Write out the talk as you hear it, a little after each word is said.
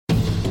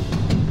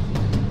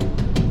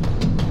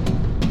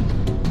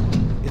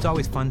It's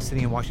always fun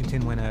sitting in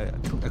Washington when a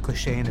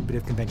cliche and a bit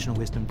of conventional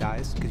wisdom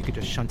dies, because you could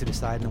just shunt it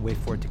aside and wait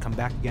for it to come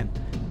back again.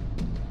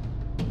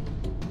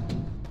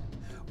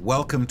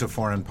 Welcome to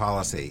Foreign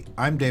Policy.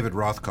 I'm David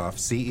Rothkopf,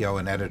 CEO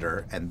and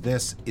editor, and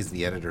this is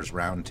the Editor's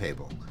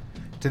Roundtable.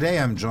 Today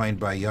I'm joined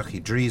by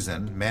Yochi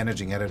Dreesen,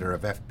 managing editor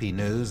of FP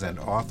News and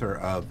author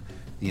of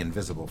The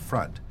Invisible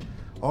Front.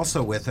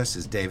 Also with us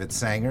is David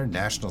Sanger,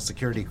 national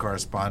security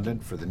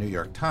correspondent for the New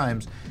York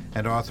Times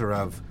and author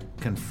of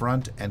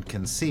Confront and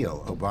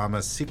Conceal: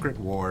 Obama's Secret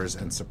Wars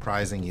and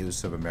Surprising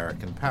Use of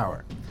American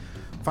Power.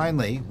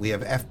 Finally, we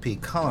have FP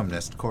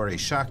columnist Kori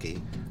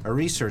Schake, a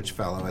research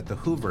fellow at the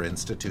Hoover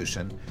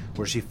Institution,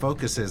 where she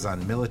focuses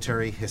on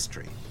military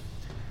history.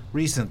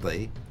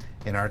 Recently,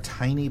 in our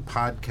tiny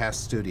podcast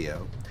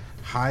studio,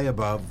 high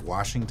above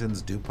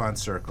Washington's DuPont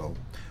Circle,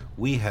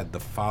 we had the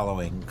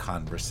following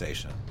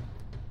conversation.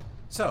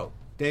 So,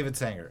 David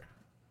Sanger,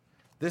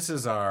 this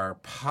is our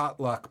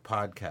potluck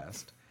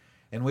podcast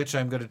in which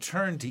I'm going to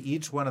turn to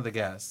each one of the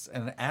guests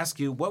and ask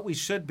you what we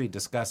should be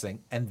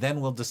discussing, and then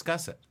we'll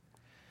discuss it.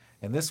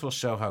 And this will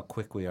show how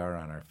quick we are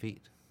on our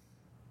feet.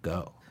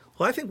 Go.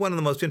 Well, I think one of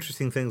the most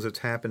interesting things that's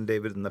happened,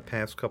 David, in the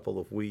past couple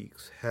of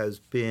weeks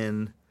has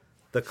been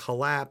the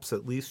collapse,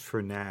 at least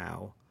for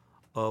now,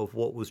 of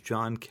what was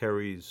John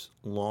Kerry's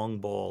long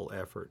ball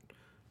effort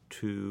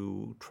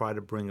to try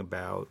to bring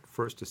about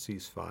first a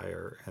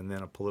ceasefire and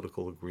then a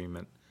political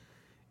agreement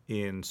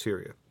in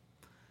Syria.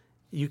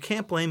 You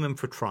can't blame him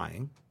for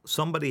trying.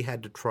 Somebody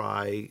had to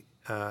try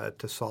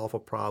to solve a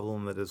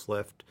problem that has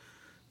left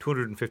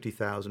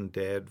 250,000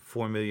 dead,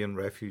 4 million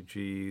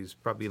refugees,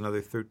 probably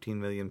another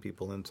 13 million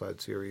people inside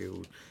Syria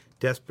who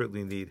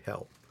desperately need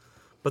help.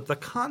 But the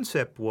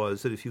concept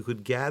was that if you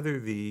could gather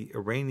the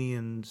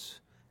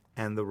Iranians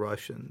and the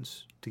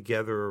Russians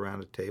together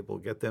around a table,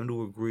 get them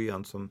to agree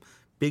on some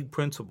big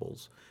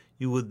principles,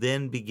 you would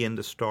then begin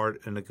to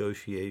start a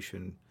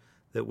negotiation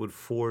that would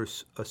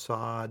force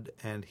Assad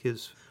and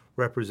his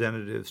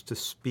representatives to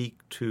speak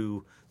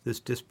to this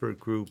disparate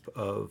group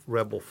of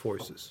rebel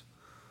forces.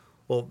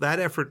 Well, that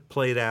effort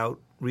played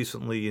out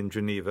recently in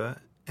Geneva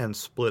and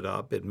split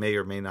up. It may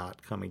or may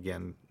not come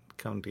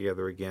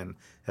together again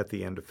at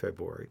the end of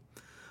February.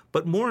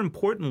 But more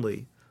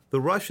importantly, the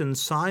Russians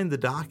signed the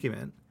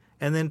document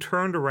and then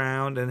turned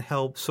around and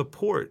helped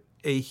support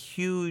a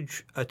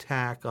huge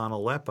attack on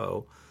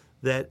Aleppo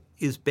that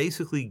is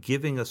basically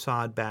giving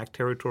Assad back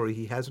territory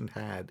he hasn't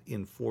had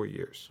in 4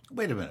 years.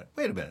 Wait a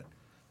minute.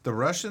 The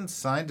Russians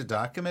signed a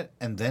document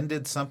and then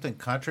did something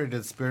contrary to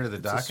the spirit of the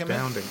document?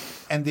 Astounding.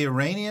 And the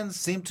Iranians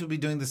seem to be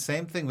doing the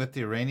same thing with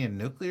the Iranian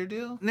nuclear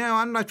deal? Now,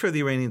 I'm not sure the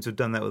Iranians have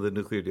done that with the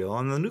nuclear deal.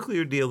 On the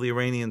nuclear deal, the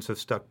Iranians have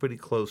stuck pretty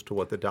close to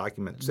what the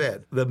document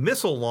said. The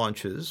missile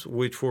launches,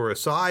 which were a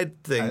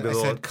side thing. I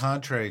said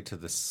contrary to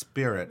the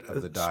spirit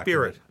of the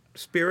document.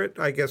 Spirit,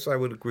 I guess I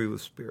would agree with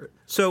spirit.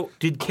 So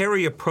did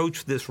Kerry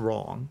approach this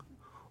wrong,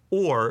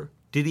 or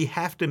did he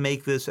have to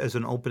make this as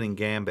an opening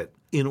gambit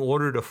in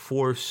order to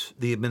force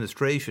the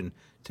administration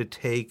to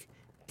take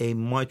a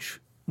much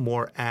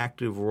more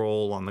active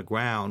role on the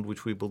ground,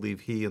 which we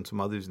believe he and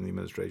some others in the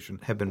administration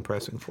have been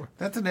pressing for?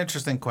 That's an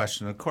interesting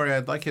question. And Kori,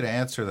 I'd like you to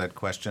answer that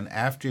question.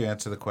 After you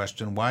answer the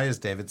question, why is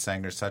David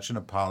Sanger such an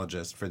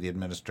apologist for the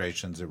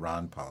administration's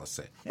Iran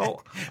policy?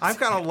 Oh, I've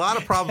got a lot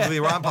of problems with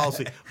the Iran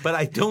policy, but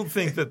I don't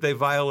think that they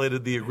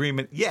violated the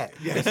agreement yet.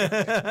 Yes.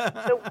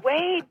 The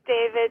way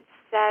David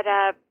set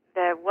up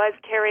was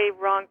Kerry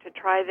wrong to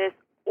try this,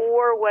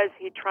 or was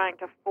he trying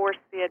to force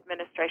the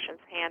administration's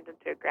hand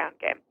into a ground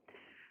game?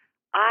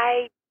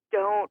 I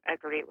don't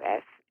agree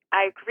with.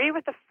 I agree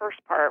with the first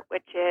part,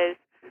 which is,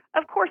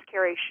 of course,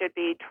 Kerry should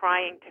be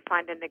trying to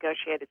find a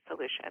negotiated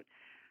solution.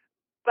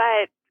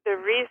 But the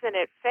reason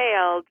it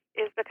failed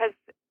is because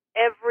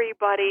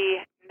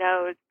everybody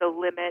knows the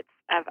limits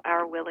of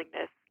our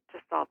willingness to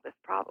solve this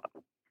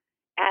problem.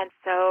 And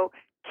so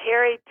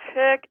Kerry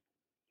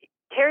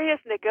is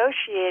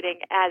negotiating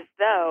as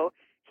though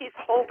he's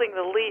holding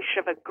the leash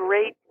of a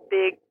great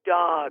big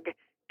dog,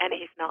 and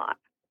he's not.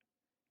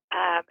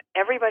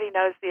 Everybody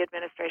knows the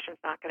administration's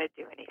not going to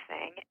do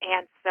anything.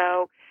 And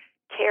so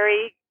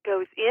Kerry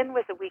goes in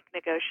with a weak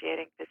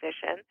negotiating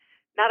position.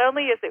 Not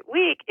only is it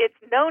weak, it's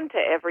known to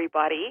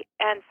everybody.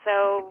 And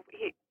so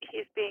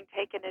he's being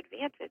taken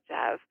advantage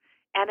of.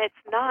 And it's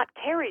not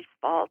Kerry's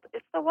fault.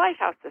 It's the White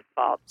House's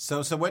fault.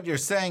 So what you're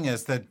saying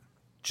is that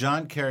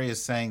John Kerry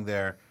is saying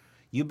there,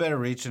 you better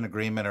reach an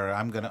agreement or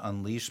I'm going to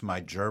unleash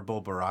my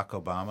gerbil Barack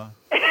Obama?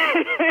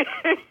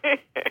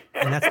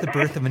 And that's the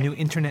birth of a new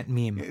internet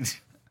meme.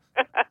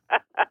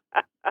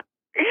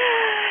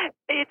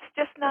 It's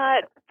just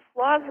not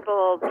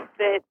plausible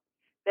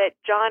that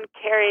John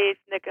Kerry's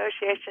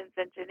negotiations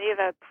in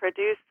Geneva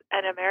produce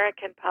an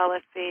American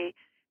policy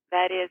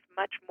that is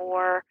much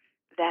more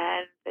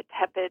than the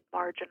tepid,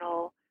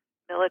 marginal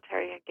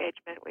military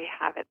engagement we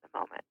have at the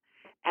moment.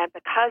 And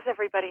because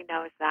everybody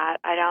knows that,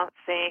 I don't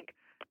think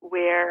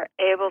we're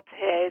able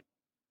to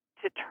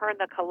turn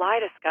the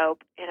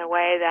kaleidoscope in a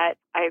way that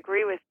I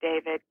agree with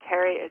David,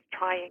 Kerry is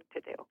trying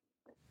to do.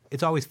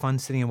 it's always fun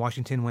sitting in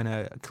Washington when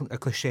a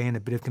cliche and a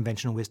bit of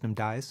conventional wisdom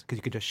dies, because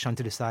you could just shunt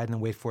it aside and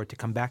then wait for it to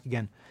come back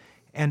again.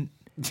 And,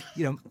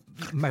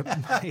 my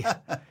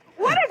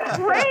What a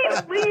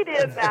great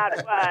lead-in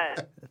that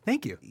was.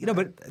 Thank you.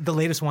 But the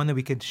latest one that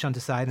we could shunt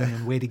aside and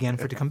then wait again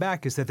for it to come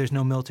back is that there's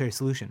no military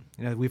solution.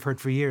 We've heard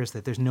for years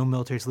that there's no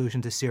military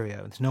solution to Syria.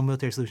 There's no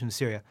military solution to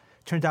Syria.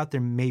 Turns out there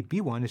may be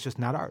one. It's just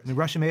not ours.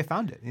 Russia may have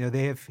found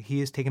it.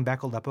 He has taken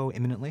back Aleppo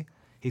imminently.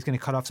 He's going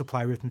to cut off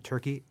supply routes from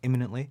Turkey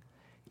imminently.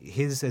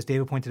 As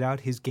David pointed out,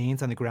 his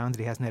gains on the ground that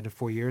he hasn't had in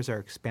 4 years are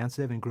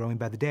expansive and growing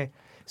by the day.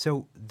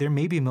 So there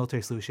may be a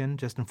military solution,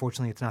 just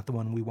unfortunately it's not the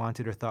one we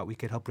wanted or thought we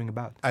could help bring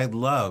about. I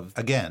love,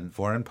 again,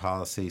 foreign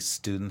policy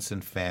students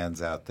and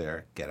fans out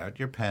there. Get out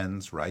your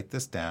pens, write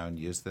this down,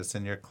 use this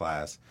in your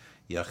class.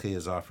 Yochi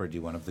has offered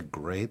you one of the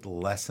great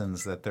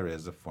lessons that there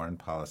is of foreign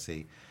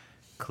policy.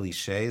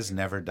 Cliches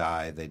never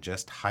die. They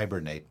just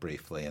hibernate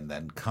briefly and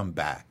then come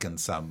back in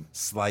some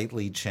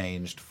slightly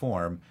changed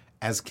form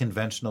as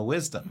conventional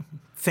wisdom.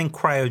 Think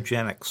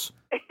cryogenics.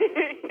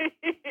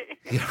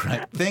 Yeah,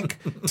 right. Think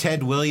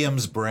Ted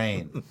Williams'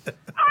 brain.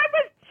 I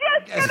was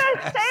just going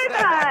to say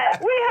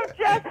that. We have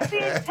just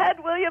seen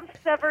Ted Williams'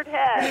 severed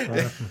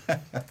head.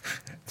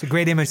 It's a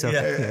great image, though.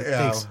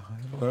 Thanks.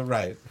 Well,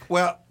 right.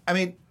 Well,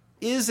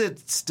 is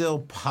it still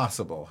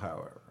possible,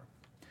 however,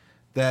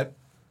 that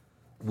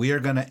we are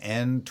going to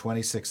end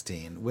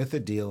 2016 with a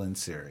deal in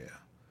Syria,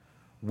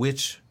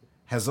 which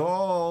has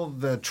all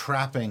the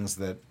trappings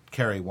that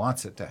Kerry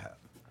wants it to have?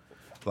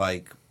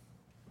 Like,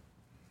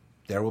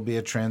 there will be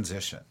a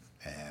transition,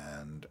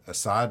 and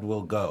Assad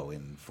will go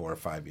in 4 or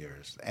 5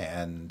 years,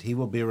 and he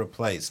will be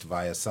replaced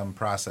via some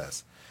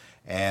process,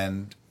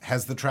 and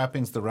has the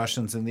trappings the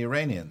Russians and the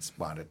Iranians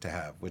want it to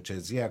have, which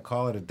is,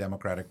 call it a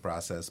democratic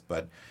process,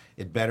 but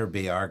it better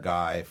be our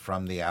guy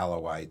from the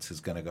Alawites who's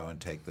going to go and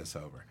take this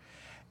over.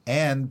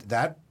 And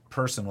that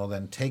person will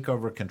then take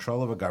over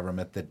control of a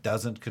government that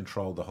doesn't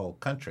control the whole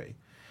country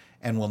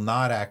and will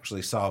not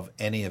actually solve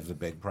any of the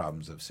big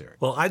problems of Syria.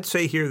 Well, I'd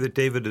say here that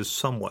David is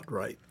somewhat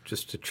right,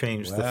 just to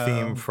change the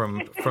theme from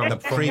the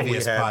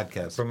previous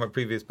podcast. From a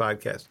previous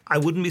podcast. I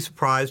wouldn't be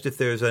surprised if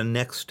there's a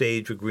next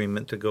stage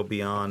agreement to go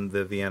beyond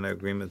the Vienna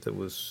Agreement that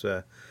was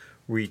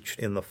reached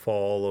in the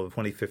fall of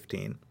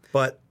 2015.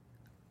 But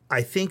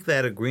I think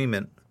that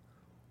agreement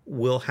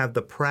will have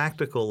the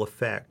practical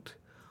effect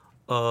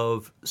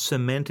of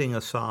cementing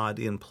Assad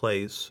in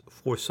place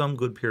for some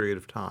good period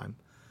of time.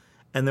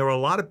 And there are a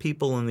lot of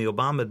people in the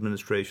Obama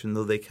administration,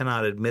 though they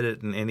cannot admit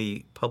it in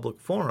any public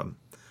forum,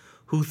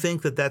 who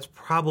think that that's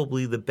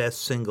probably the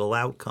best single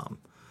outcome,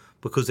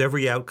 because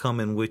every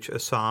outcome in which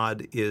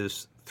Assad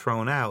is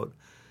thrown out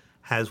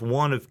has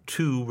one of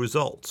two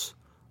results.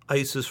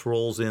 ISIS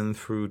rolls in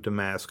through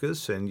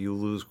Damascus and you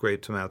lose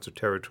great amounts of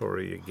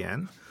territory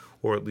again,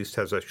 or at least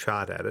has a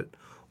shot at it.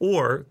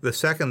 Or the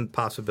second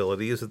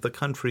possibility is that the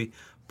country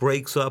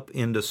breaks up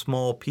into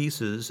small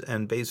pieces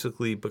and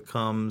basically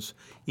becomes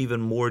even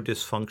more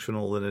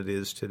dysfunctional than it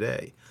is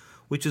today,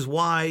 which is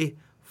why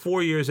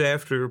 4 years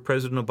after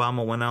President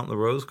Obama went out in the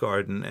Rose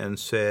Garden and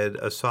said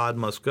Assad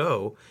must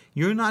go,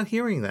 you're not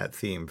hearing that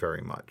theme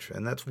very much.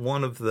 And that's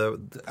one of the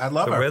I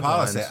love our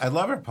policy. lines. I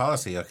love our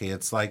policy, okay?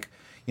 It's like,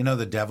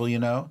 the devil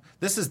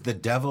This is the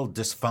devil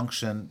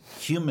dysfunction,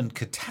 human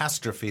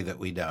catastrophe that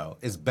we know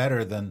is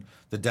better than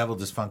the devil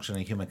dysfunction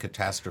and human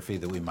catastrophe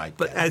that we might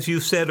But get. as you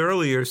said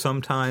earlier,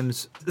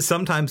 sometimes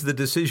the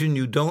decision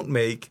you don't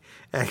make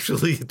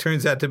actually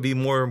turns out to be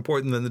more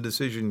important than the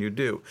decision you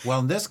do. Well,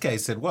 in this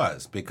case, it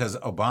was, because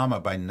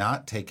Obama, by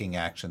not taking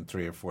action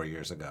 3 or 4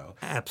 years ago,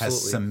 Absolutely.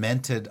 has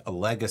cemented a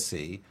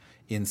legacy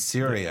in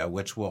Syria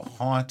which will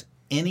haunt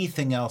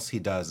anything else he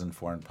does in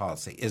foreign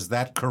policy. Is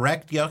that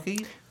correct,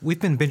 Yochi? We've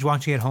been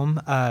binge-watching at home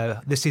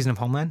this season of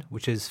Homeland,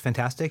 which is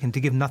fantastic. And to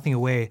give nothing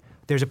away,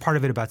 there's a part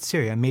of it about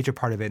Syria, a major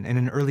part of it. And in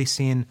an early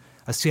scene,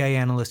 a CIA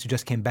analyst who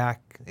just came back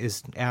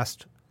is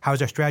asked,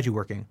 how's our strategy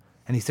working?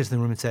 And he sits in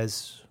the room and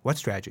says, what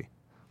strategy?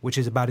 Which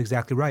is about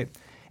exactly right.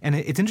 And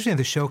it's interesting that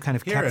the show kind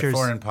of Here captures... at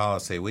Foreign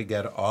Policy, we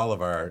get all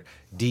of our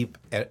deep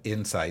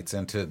insights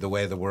into the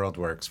way the world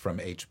works from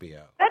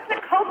HBO. That's a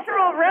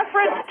cultural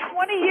reference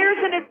 20 years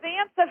in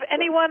advance of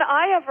anyone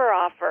I ever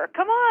offer.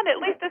 Come on, at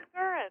least it's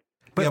current.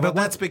 But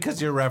that's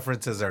because your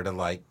references are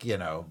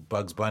to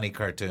Bugs Bunny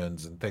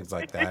cartoons and things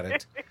like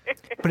that.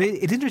 But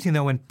it's interesting,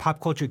 though, when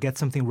pop culture gets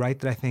something right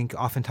that I think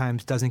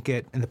oftentimes doesn't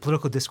get in the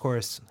political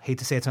discourse, hate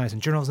to say it sometimes in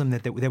journalism,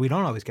 that we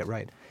don't always get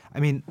right. I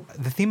mean,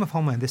 the theme of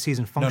Homeland this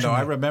season functioned... No,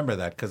 I remember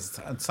that because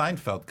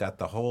Seinfeld got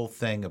the whole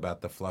thing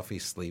about the fluffy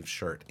sleeve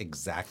shirt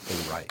exactly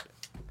right.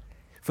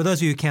 For those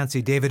of you who can't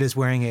see, David is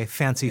wearing a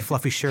fancy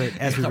fluffy shirt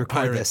as we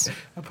record this.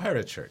 A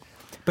pirate shirt.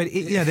 But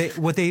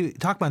what they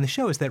talk about in the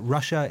show is that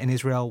Russia and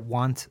Israel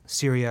want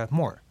Syria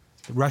more.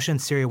 Russia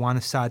and Syria want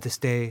Assad to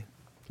stay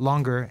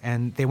longer,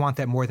 and they want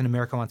that more than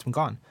America wants him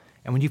gone.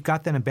 And when you've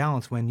got that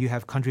imbalance, when you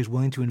have countries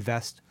willing to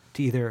invest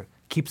to either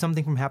keep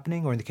something from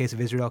happening, or in the case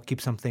of Israel, keep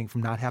something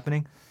from not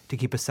happening, to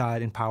keep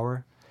Assad in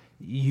power,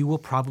 you will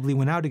probably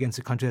win out against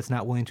a country that's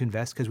not willing to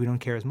invest because we don't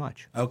care as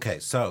much. Okay,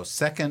 so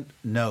second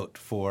note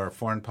for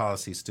foreign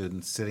policy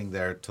students sitting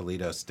there at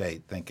Toledo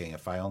State thinking,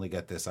 if I only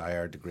get this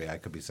IR degree, I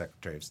could be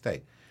Secretary of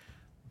State.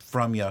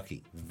 From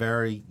Yochi,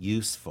 very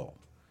useful.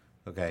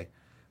 Okay,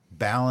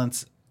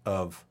 balance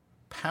of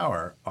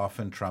power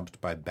often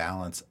trumped by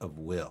balance of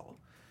will.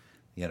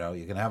 You know,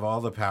 you can have all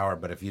the power,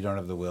 but if you don't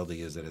have the will to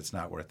use it, it's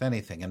not worth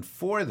anything. And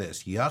for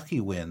this, Yochi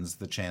wins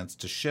the chance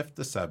to shift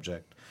the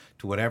subject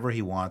to whatever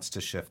he wants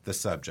to shift the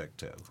subject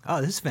to.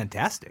 Oh, this is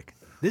fantastic.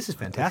 This is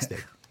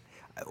fantastic.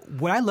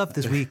 What I loved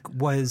this week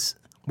was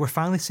we're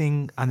finally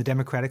seeing on the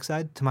Democratic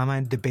side, to my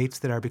mind, debates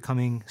that are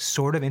becoming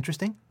sort of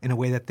interesting in a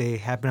way that they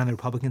have been on the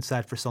Republican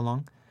side for so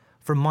long.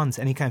 For months,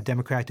 any kind of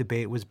Democratic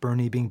debate was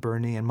Bernie being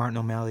Bernie and Martin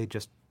O'Malley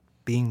just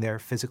being there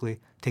physically,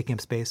 taking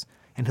up space,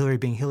 and Hillary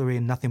being Hillary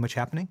and nothing much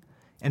happening.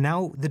 And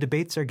now the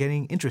debates are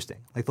getting interesting.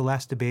 Like the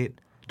last debate,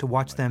 to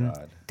watch them,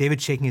 God.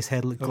 David shaking his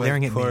head,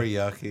 glaring at me. Poor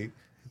Yochi.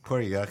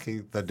 Poor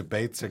Yochi. The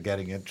debates are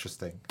getting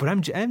interesting. But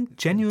I'm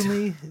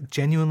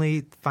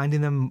genuinely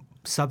finding them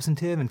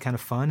substantive and kind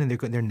of fun, and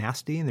they're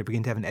nasty, and they're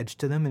beginning to have an edge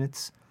to them, and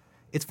it's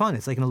fun.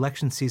 It's like an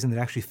election season that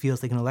actually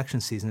feels like an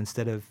election season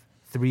instead of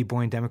three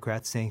boring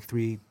Democrats saying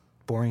three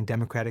boring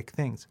Democratic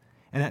things.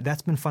 And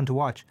that's been fun to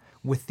watch,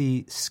 with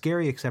the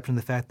scary exception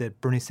of the fact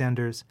that Bernie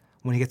Sanders,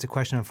 when he gets a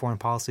question on foreign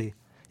policy,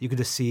 you could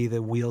just see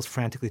the wheels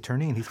frantically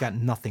turning, and he's got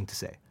nothing to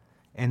say.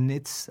 And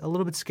it's a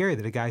little bit scary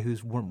that a guy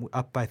who's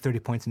up by 30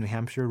 points in New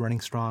Hampshire,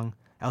 running strong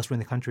elsewhere in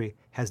the country,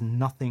 has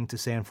nothing to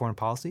say on foreign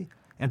policy.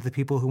 And to the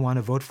people who want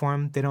to vote for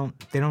him, they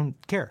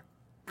don't care.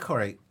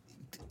 Corey,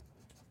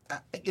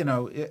 you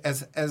know,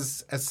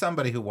 as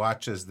somebody who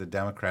watches the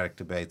Democratic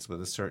debates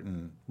with a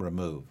certain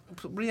remove,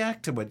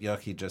 react to what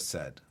Yochi just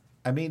said.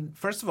 I mean,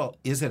 first of all,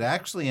 is it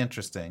actually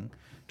interesting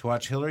to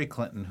watch Hillary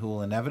Clinton, who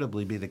will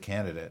inevitably be the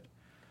candidate,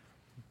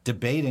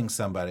 debating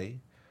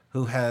somebody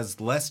who has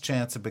less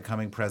chance of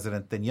becoming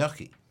president than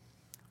Yochi?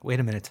 Wait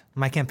a minute.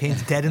 My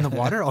campaign's dead in the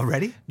water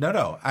already?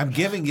 No. I'm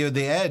giving you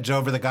the edge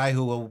over the guy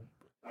who will...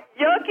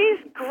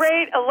 Yochi's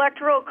great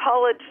electoral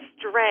college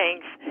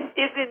strength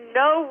is in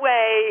no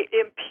way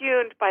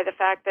impugned by the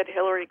fact that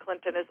Hillary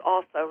Clinton is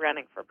also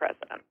running for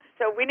president.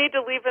 So we need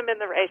to leave him in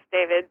the race,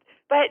 David.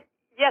 But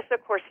yes,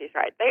 of course he's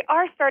right. They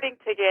are starting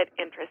to get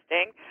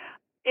interesting.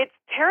 It's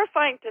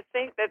terrifying to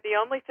think that the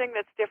only thing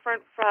that's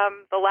different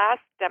from the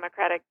last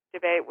Democratic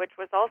debate, which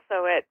was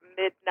also at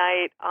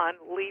midnight on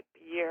leap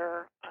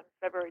year on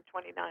February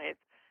 29th,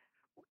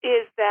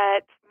 is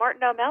that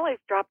Martin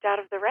O'Malley's dropped out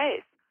of the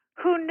race.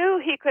 Who knew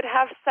he could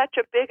have such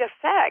a big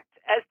effect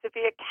as to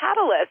be a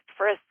catalyst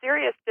for a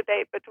serious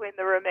debate between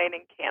the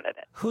remaining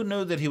candidates? Who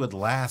knew that he would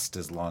last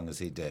as long as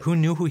he did? Who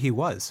knew who he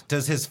was?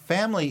 Does his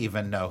family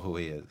even know who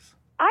he is?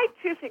 I,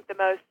 too, think the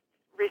most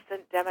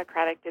recent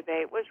Democratic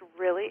debate was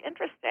really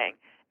interesting.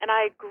 And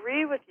I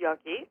agree with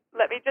Yochi.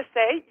 Let me just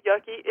say,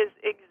 Yochi is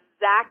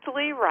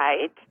exactly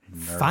right.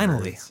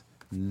 Finally.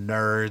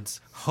 Nerds.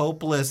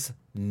 Hopeless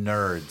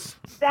nerds.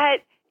 That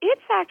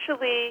it's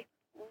actually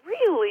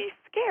really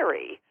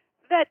scary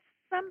that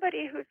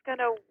somebody who's going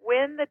to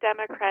win the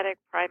Democratic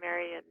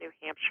primary in New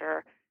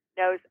Hampshire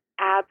knows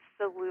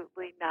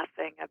absolutely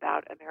nothing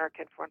about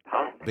American foreign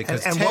policy.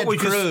 Because Ted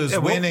Cruz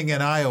winning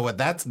in Iowa,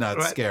 that's not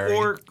right, scary.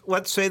 Or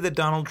let's say that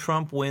Donald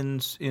Trump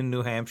wins in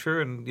New Hampshire,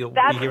 and you'll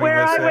that's be hearing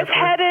where this I was after.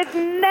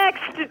 headed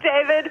next,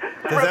 David.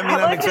 Does that mean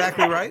I'm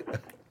exactly right?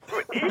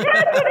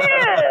 Yes,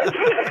 it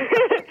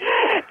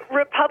is.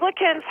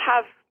 Republicans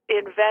have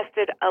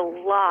invested a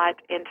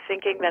lot in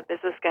thinking that this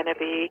is going to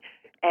be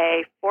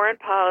a foreign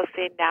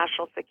policy,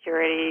 national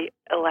security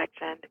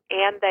election,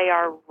 and they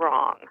are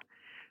wrong.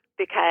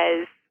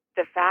 Because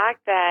the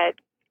fact that,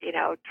 you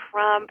know,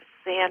 Trump,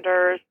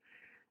 Sanders,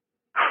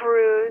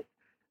 Cruz,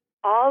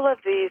 all of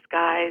these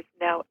guys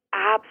know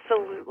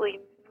absolutely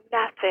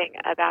nothing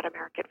about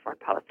American foreign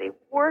policy.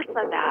 Worse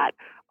than that,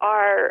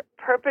 are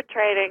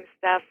perpetrating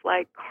stuff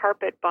like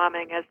carpet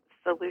bombing as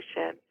the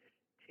solution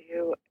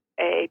to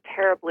a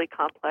terribly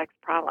complex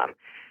problem.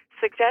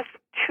 Suggests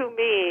to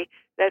me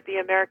that the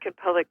American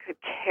public could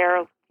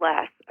care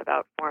less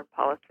about foreign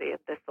policy in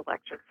this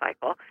election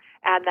cycle,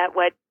 and that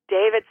what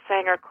David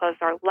Sanger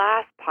closed our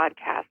last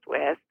podcast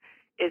with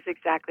is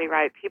exactly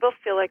right. People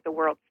feel like the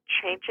world's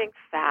changing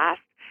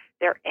fast.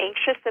 They're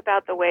anxious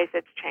about the ways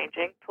it's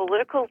changing.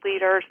 Political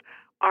leaders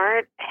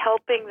aren't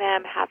helping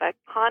them have a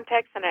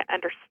context and an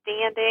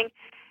understanding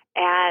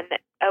and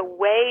a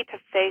way to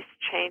face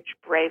change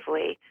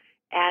bravely.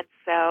 And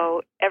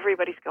so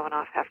everybody's going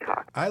off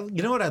half-cocked.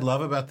 You know what I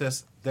love about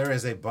this? There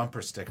is a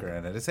bumper sticker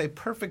in it. It's a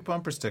perfect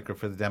bumper sticker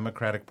for the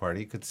Democratic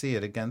Party. You could see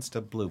it against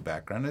a blue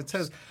background. It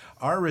says,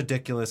 our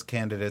ridiculous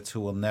candidates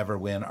who will never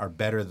win are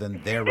better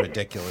than their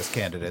ridiculous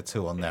candidates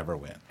who will never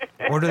win.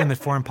 Order them at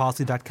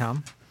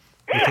foreignpolicy.com.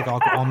 They take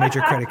all major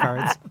credit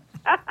cards.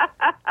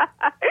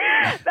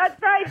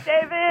 That's right,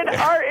 David.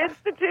 Our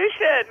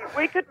institution.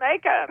 We could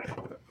make them.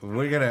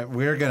 We're gonna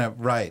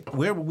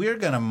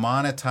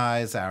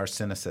monetize our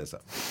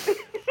cynicism.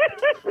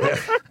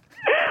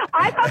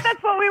 I thought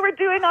that's what we were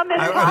doing on this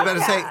podcast. I was about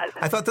to say,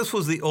 I thought this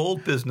was the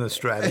old business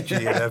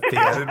strategy at FP.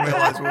 I didn't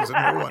realize it was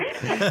a new one.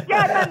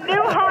 Yeah, the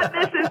new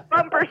hotness is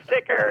bumper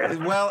stickers.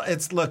 Well,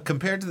 look,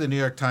 compared to the New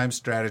York Times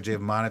strategy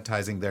of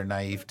monetizing their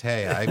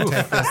naivete, I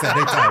take this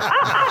anytime.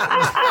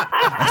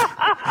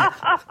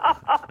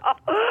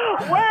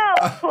 Well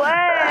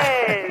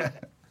played.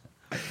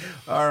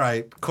 All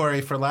right,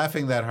 Corey, for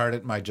laughing that hard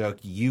at my joke,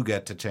 you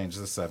get to change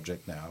the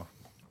subject now.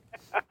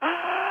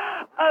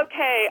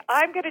 Okay,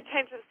 I'm going to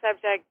change the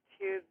subject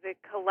to the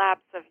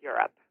collapse of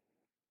Europe.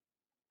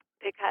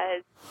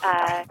 Because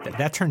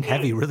that turned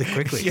heavy really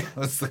quickly. Yeah,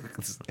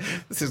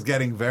 this is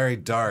getting very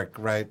dark,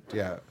 right?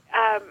 Yeah.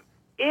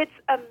 It's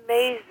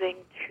amazing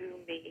to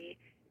me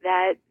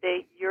that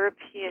the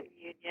European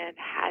Union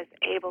has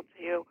able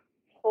to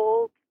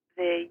hold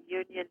the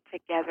Union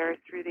together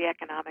through the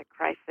economic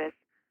crisis,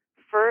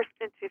 first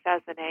in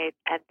 2008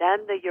 and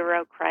then the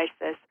Euro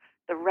crisis,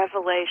 the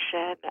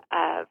revelation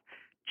of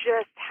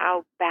just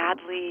how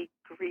badly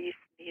Greece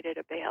needed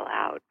a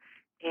bailout.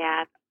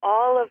 And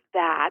all of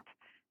that,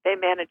 they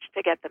managed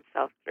to get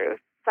themselves through.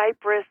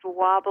 Cyprus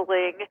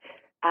wobbling,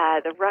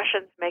 the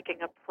Russians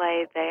making a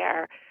play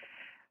there,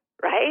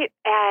 right?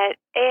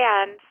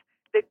 And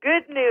the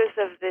good news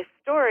of this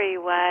story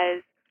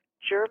was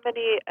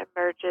Germany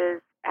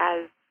emerges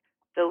as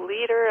the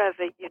leader of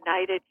a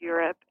united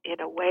Europe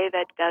in a way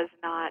that does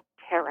not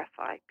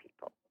terrify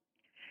people.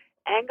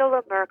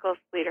 Angela Merkel's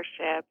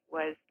leadership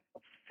was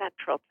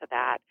central to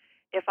that.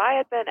 If I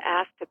had been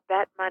asked to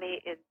bet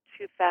money in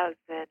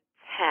 2010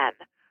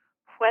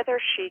 whether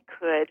she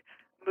could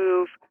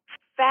move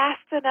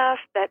fast enough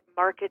that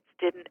markets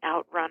didn't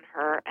outrun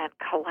her and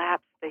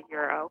collapse the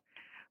euro,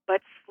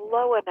 but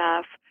slow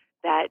enough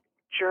that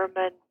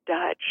German,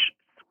 Dutch,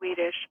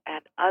 Swedish,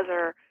 and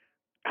other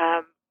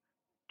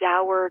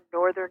dour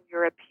Northern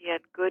European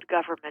good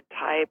government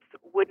types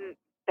wouldn't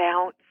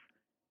bounce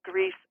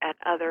Greece and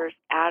others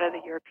out of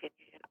the European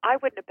Union, I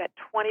wouldn't have bet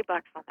 $20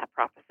 on that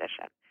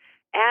proposition.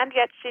 And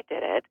yet she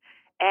did it.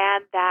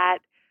 And that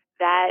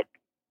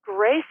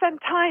grace and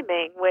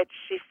timing, which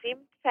she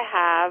seems to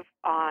have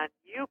on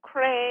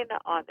Ukraine,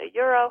 on the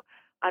euro,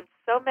 on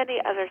so many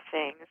other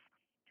things,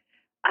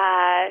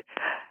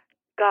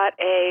 got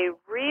a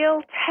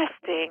real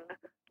testing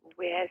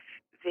with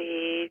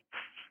the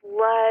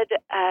flood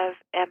of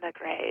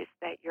emigres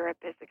that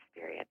Europe is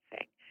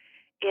experiencing.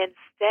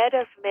 Instead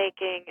of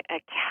making a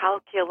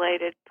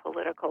calculated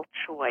political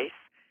choice,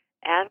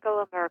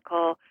 Angela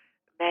Merkel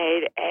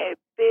made a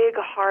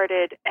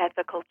big-hearted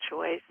ethical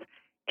choice,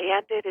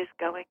 and it is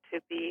going to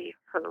be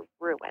her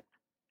ruin.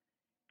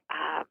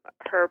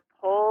 Her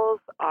polls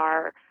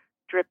are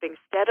dripping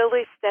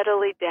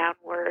steadily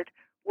downward.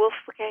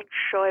 Wolfgang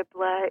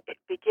Schäuble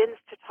begins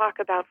to talk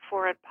about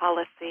foreign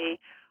policy.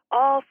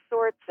 All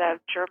sorts of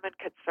German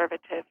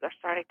conservatives are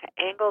starting to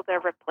angle their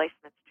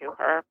replacements to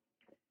her,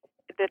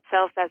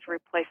 themselves as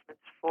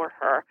replacements for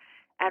her.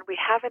 And we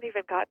haven't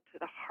even gotten to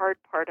the hard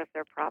part of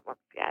their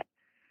problems yet.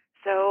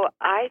 So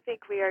I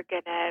think we are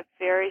going to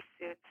very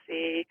soon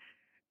see,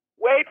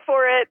 wait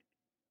for it,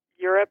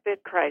 Europe in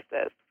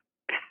crisis.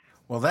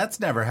 Well, that's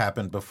never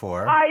happened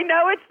before. I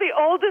know it's the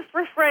oldest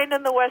refrain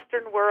in the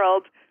Western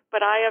world,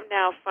 but I am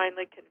now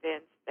finally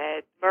convinced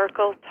that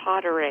Merkel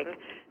tottering,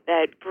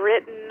 that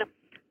Britain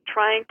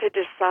trying to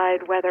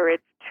decide whether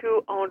it's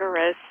too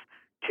onerous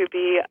to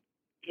be,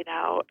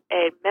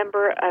 a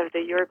member of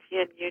the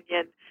European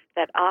Union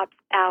that opts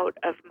out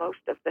of most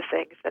of the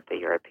things that the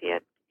European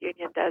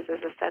Union does as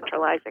a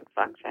centralizing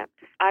function.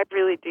 I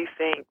really do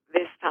think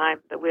this time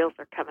the wheels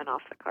are coming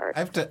off the cart.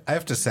 I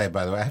have to say,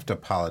 by the way, I have to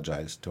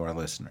apologize to our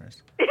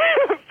listeners.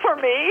 For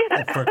me?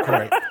 For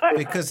Corey.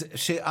 Because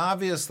she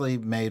obviously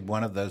made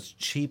one of those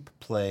cheap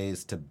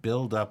plays to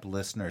build up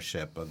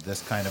listenership of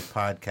this kind of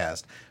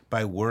podcast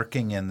by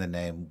working in the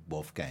name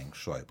Wolfgang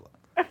Schäuble.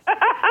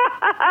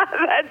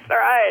 That's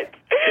right.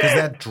 Because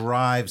that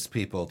drives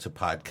people to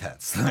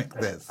podcasts like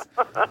this.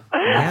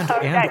 And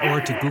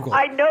or to Google.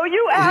 I know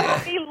you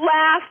asked me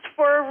last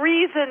for a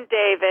reason,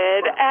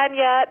 David, and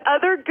yet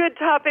other good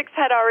topics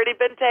had already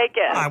been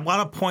taken. I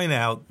want to point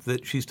out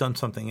that she's done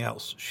something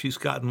else. She's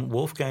gotten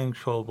Wolfgang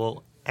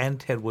Schäuble and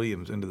Ted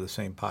Williams into the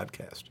same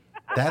podcast.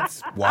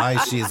 That's why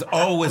she's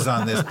always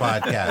on this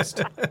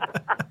podcast.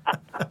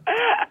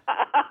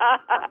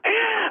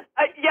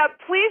 Yeah,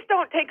 please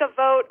don't take a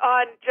vote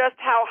on just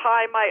how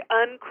high my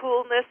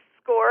uncoolness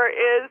score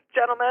is,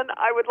 gentlemen.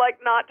 I would like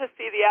not to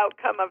see the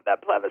outcome of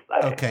that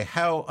plebiscite. Okay,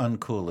 how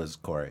uncool is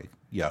Corey?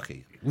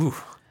 Yucky. Ooh.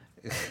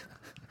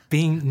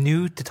 Being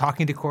new to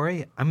talking to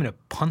Corey, I'm going to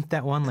punt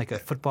that one like a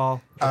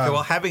football. Okay,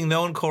 well, having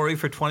known Corey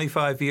for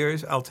 25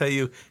 years, I'll tell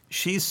you,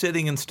 she's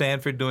sitting in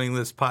Stanford doing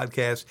this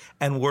podcast,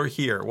 and we're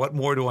here. What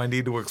more do I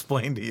need to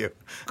explain to you?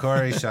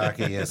 Corey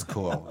Shockey is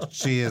cool.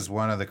 She is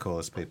one of the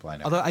coolest people I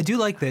know. Although I do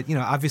like that,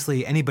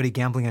 obviously anybody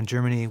gambling on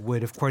Germany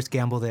would, of course,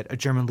 gamble that a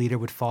German leader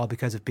would fall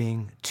because of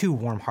being too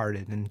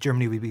warm-hearted, and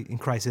Germany would be in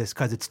crisis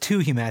because it's too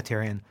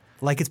humanitarian.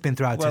 Like it's been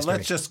throughout history. Well,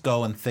 let's just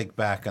go and think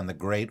back on the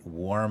great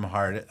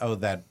warm-hearted,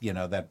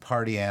 that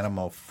party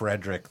animal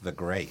Frederick the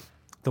Great.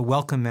 the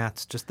welcome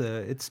mats.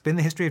 It's been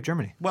the history of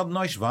Germany. Well,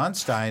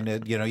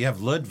 Neuschwanstein, you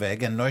have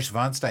Ludwig, and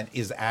Neuschwanstein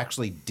is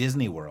actually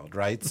Disney World,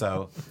 right?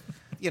 So,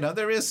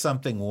 there is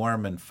something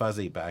warm and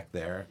fuzzy back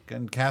there.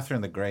 And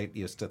Catherine the Great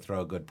used to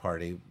throw a good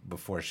party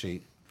before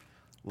she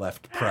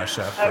left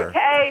Prussia.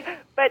 Okay,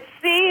 but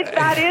see,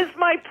 that is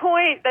my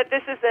point, that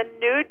this is a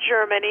new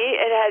Germany.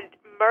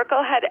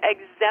 Merkel had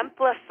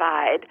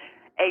exemplified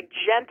a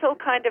gentle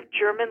kind of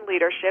German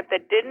leadership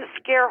that didn't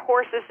scare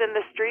horses in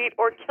the street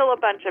or kill a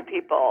bunch of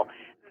people.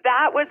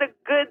 That was a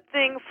good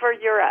thing for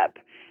Europe.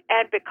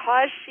 And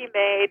because she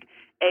made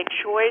a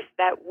choice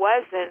that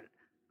wasn't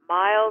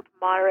mild,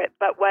 moderate,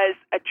 but was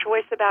a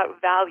choice about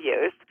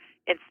values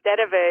instead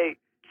of a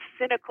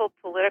cynical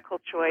political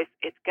choice,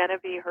 it's going to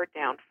be her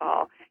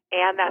downfall.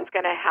 And that's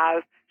going to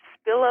have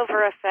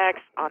spillover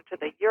effects onto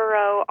the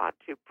euro,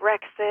 onto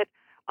Brexit,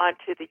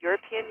 onto the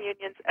European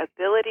Union's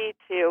ability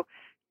to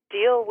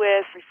deal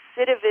with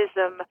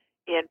recidivism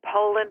in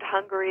Poland,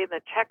 Hungary, and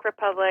the Czech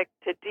Republic,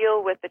 to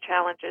deal with the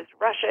challenges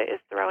Russia is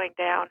throwing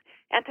down,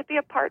 and to be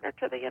a partner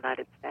to the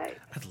United States.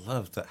 I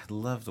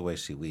love the way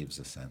she weaves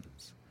a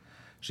sentence.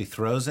 She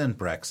throws in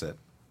Brexit,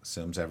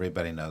 assumes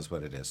everybody knows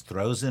what it is,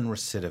 throws in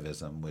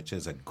recidivism, which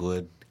is a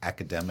good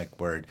academic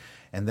word,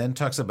 and then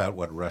talks about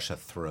what Russia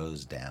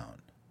throws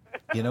down.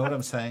 You know what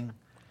I'm saying?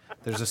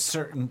 There's a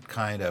certain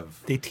kind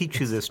of... They teach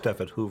you this stuff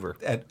at Hoover.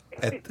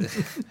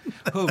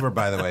 Hoover,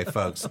 by the way,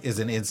 folks, is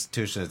an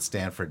institution at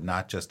Stanford,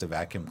 not just a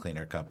vacuum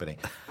cleaner company.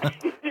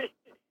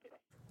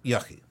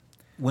 Yochi,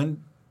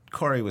 when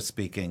Corey was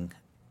speaking,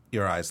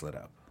 your eyes lit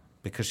up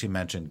because she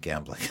mentioned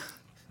gambling.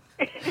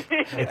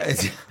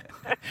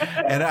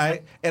 And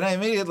I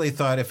immediately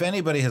thought, if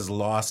anybody has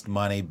lost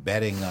money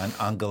betting on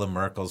Angela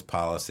Merkel's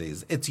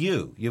policies, it's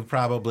you. You've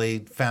probably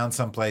found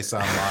someplace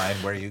online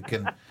where you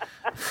can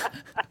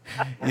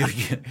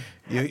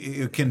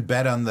you can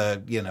bet on the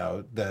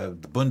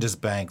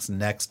Bundesbank's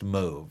next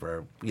move,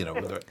 or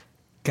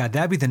God,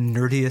 that'd be the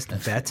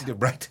nerdiest bet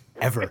right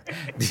ever.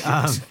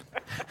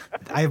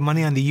 I have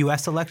money on the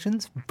U.S.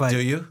 elections, but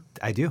do you?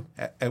 I do.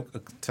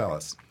 Tell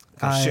us.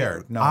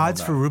 Share. No, odds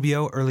for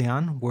Rubio early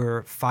on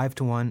were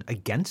 5-1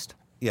 against.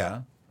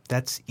 Yeah.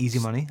 That's easy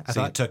money.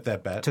 So you took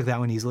that bet? Took that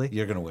one easily.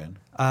 You're going to win.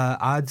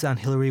 Odds on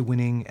Hillary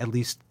winning at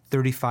least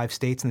 35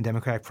 states in the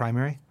Democratic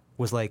primary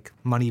was like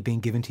money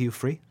being given to you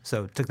free.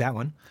 So took that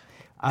one.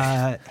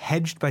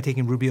 Hedged by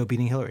taking Rubio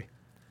beating Hillary.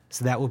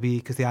 So that will be,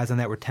 because the odds on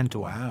that were 10-1.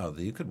 Wow,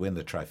 you could win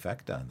the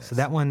trifecta on this. So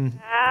that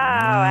one... Oh,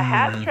 a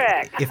hat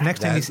trick. If next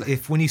time,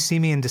 when you see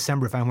me in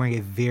December, if I'm wearing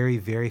a very,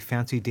 very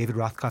fancy David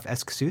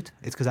Rothkopf-esque suit,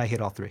 it's because I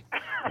hit all three.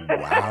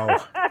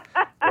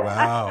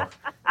 Wow.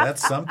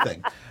 That's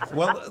something.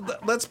 Well,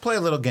 let's play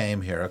a little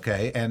game here,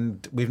 okay?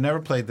 And we've never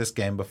played this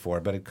game before,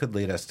 but it could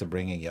lead us to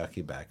bringing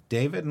Yochi back.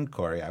 David and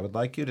Corey, I would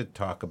like you to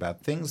talk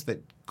about things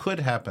that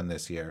could happen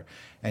this year,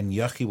 and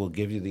Yochi will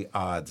give you the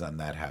odds on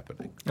that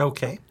happening.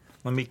 Okay.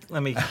 Let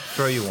me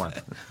throw you one.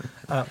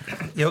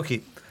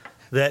 Yochi,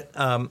 that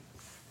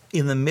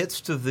in the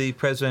midst of the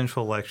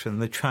presidential election,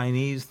 the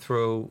Chinese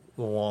throw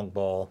the long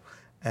ball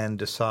and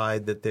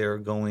decide that they're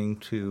going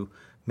to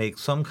make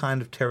some kind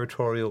of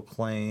territorial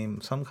claim,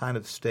 some kind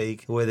of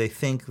stake, where they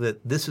think that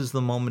this is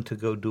the moment to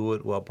go do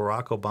it while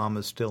Barack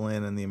Obama's still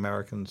in and the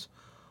Americans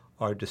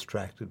are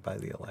distracted by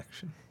the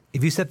election.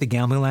 If you set the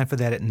gambling line for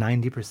that at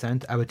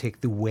 90%, I would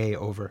take the way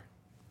over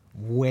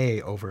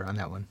on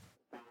that one.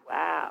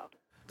 Wow.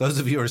 Those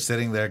of you who are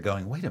sitting there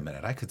going, wait a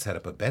minute, I could set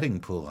up a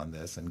betting pool on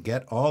this and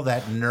get all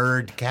that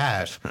nerd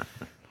cash.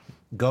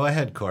 Go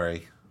ahead,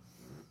 Corey.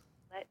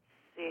 Let's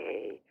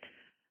see.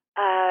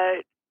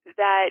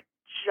 That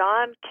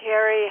John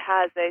Kerry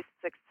has a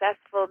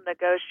successful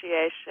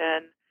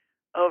negotiation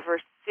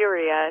over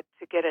Syria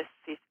to get a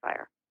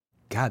ceasefire.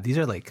 God, these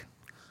are like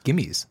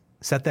gimmies.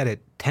 Set that at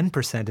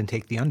 10% and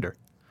take the under.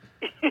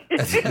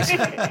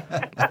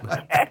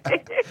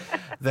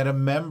 That a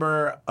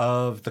member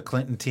of the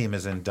Clinton team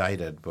is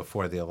indicted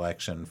before the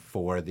election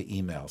for the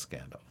email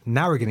scandal.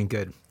 Now we're getting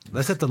good.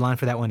 Let's set the line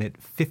for that one at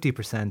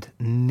 50%.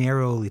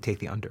 Narrowly take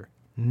the under.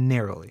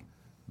 Narrowly.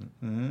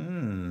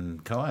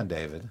 Go on,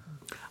 David.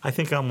 I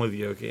think I'm with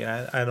Yogi.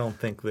 I don't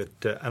think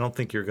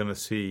you're going to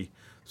see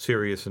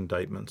serious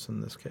indictments in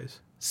this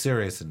case.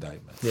 Serious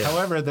indictments. Yeah.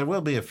 However, there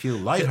will be a few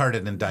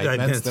lighthearted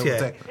indictments.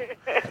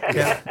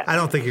 I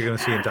don't think you're going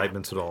to see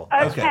indictments at all.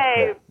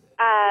 Okay.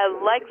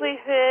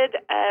 Likelihood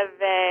of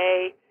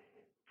a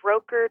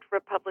brokered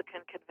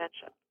Republican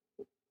convention.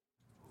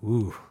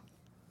 Ooh.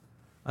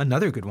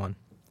 Another good one.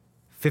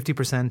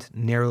 50%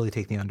 narrowly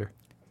take the under.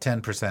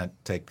 10%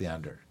 take the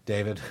under.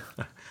 David?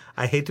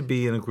 I hate to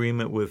be in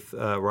agreement with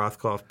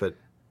Rothkopf, but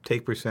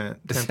take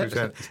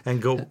 10%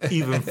 and go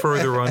even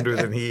further under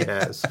than he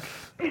has.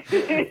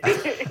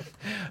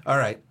 All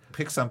right.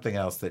 Pick something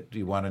else that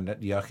you want to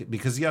know,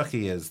 because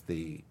Yochi is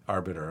the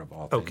arbiter of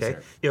all things. Okay.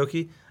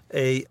 Yochi,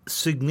 a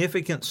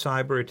significant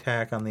cyber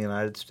attack on the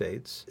United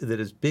States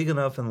that is big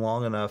enough and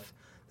long enough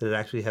that it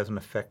actually has an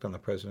effect on the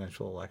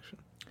presidential election.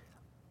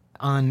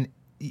 On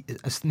the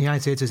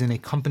United States as in a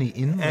company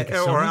in? Like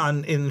or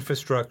on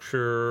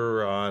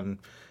infrastructure, on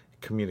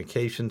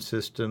communication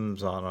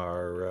systems, on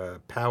our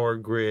power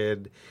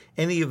grid,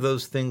 any of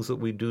those things that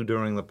we do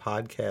during the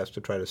podcast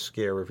to try to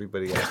scare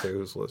everybody out there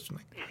who's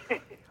listening?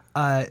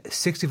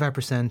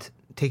 65%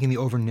 taking the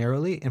over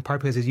narrowly, in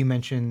part because, as you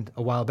mentioned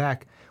a while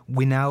back,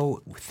 we now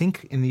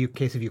think, in the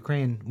case of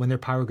Ukraine, when their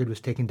power grid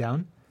was taken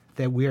down,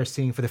 that we are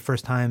seeing for the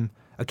first time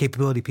a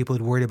capability people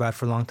had worried about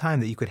for a long time,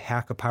 that you could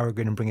hack a power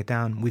grid and bring it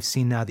down. We've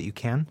seen now that you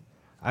can.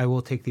 I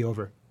will take the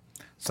over.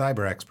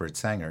 Cyber expert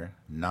Sanger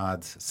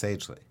nods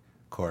sagely.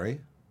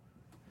 Corey?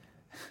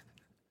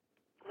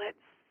 Let's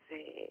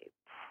see.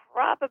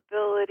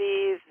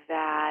 Probability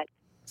that...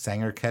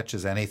 Sanger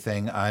catches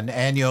anything on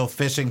annual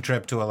fishing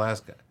trip to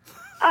Alaska.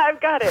 I've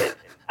got it.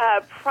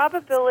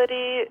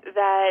 Probability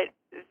that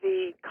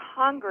the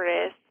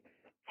Congress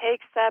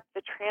takes up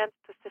the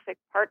Trans-Pacific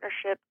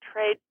Partnership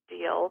trade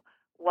deal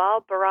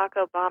while Barack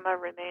Obama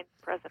remains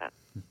president.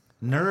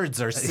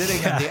 Nerds are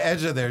sitting at the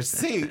edge of their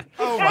seat.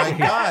 Oh, my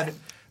God.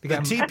 The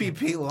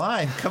TPP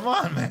line. Come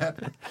on,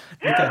 man.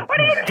 What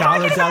are you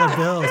dollar about?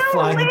 bills Bill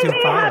flying into a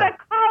Leahy had pile. a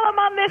column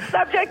on this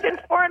subject in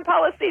Foreign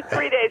Policy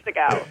 3 days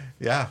ago.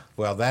 Yeah,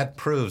 well, that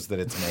proves that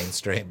it's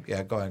mainstream.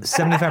 Yeah, go ahead.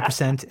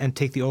 75% and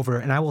take the over.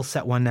 And I will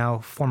set one now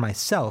for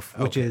myself,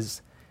 which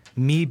is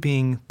me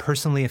being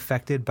personally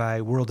affected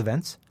by world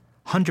events.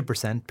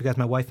 100%, because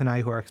my wife and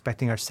I, who are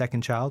expecting our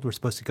second child, we're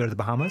supposed to go to the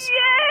Bahamas.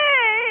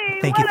 Yay!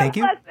 Thank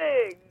you.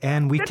 Blessing.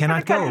 And we Good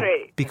cannot for the go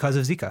country. because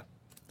of Zika.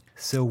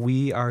 So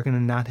we are going to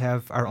not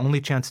have our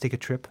only chance to take a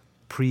trip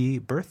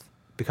pre-birth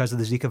because of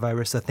the Zika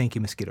virus. So thank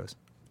you, mosquitoes.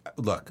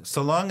 Look,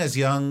 so long as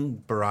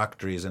young Barack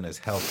Dreesen is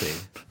healthy.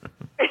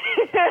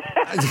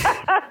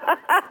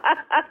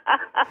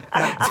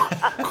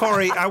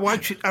 Corey, I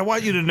want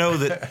you to know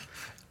that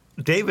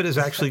David has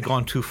actually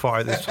gone too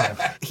far this time.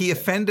 He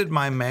offended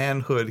my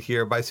manhood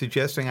here by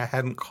suggesting I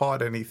hadn't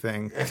caught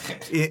anything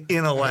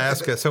in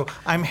Alaska. So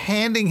I'm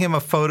handing him a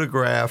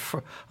photograph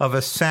of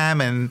a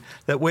salmon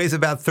that weighs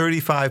about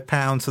 35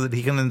 pounds so that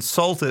he can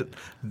insult it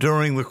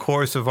during the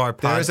course of our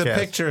podcast. There's a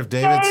picture of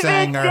David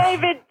Sanger.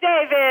 David,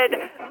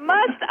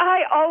 must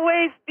I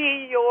always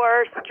be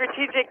your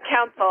strategic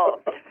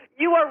counsel?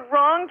 You are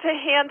wrong to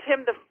hand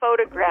him the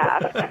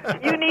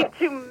photograph. You need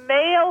to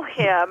mail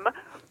him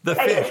the a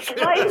fish.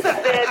 slice of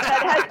it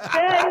that has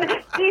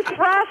been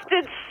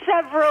defrosted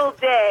several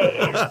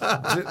days.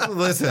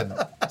 Listen,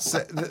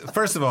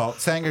 first of all,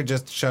 Sanger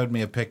just showed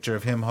me a picture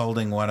of him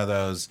holding one of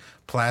those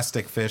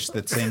plastic fish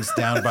that sings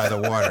down by the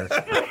water.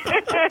 Come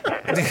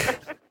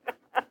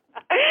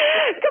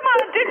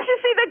on, didn't you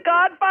see The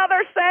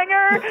Godfather,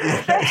 Sanger?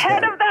 The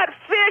head of that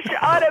fish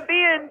ought to be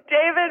in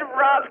David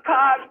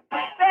Rothkopf's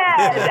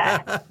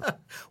bed.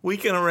 We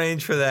can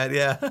arrange for that,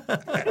 yeah.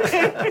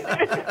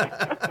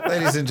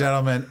 Ladies and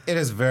gentlemen, it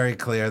is very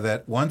clear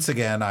that once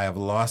again I have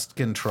lost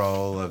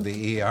control of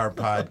the ER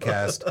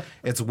podcast.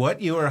 It's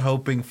what you are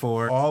hoping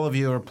for. All of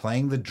you are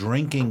playing the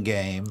drinking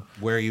game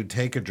where you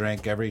take a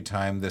drink every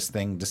time this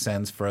thing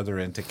descends further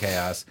into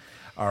chaos,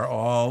 are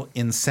all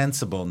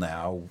insensible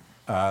now,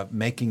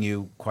 making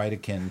you quite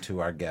akin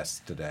to our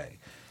guests today.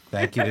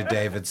 Thank you to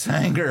David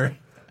Sanger.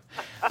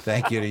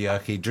 Thank you to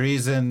Yochi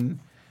Dreesen.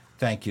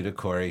 Thank you to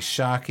Corey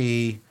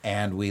Shockey,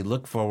 and we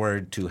look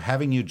forward to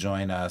having you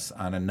join us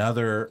on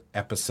another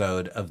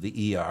episode of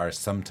the ER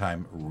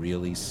sometime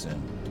really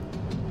soon.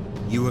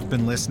 You have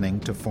been listening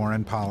to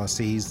Foreign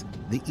Policy's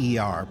The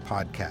ER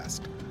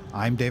podcast.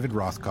 I'm David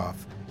Rothkopf,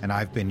 and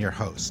I've been your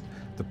host.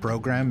 The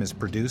program is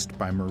produced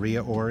by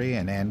Maria Ori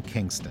and Ann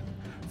Kingston.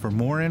 For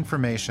more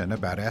information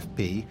about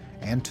FP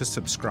and to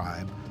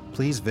subscribe,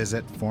 please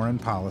visit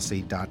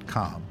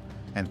foreignpolicy.com.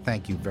 And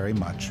thank you very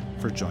much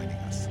for joining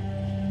us.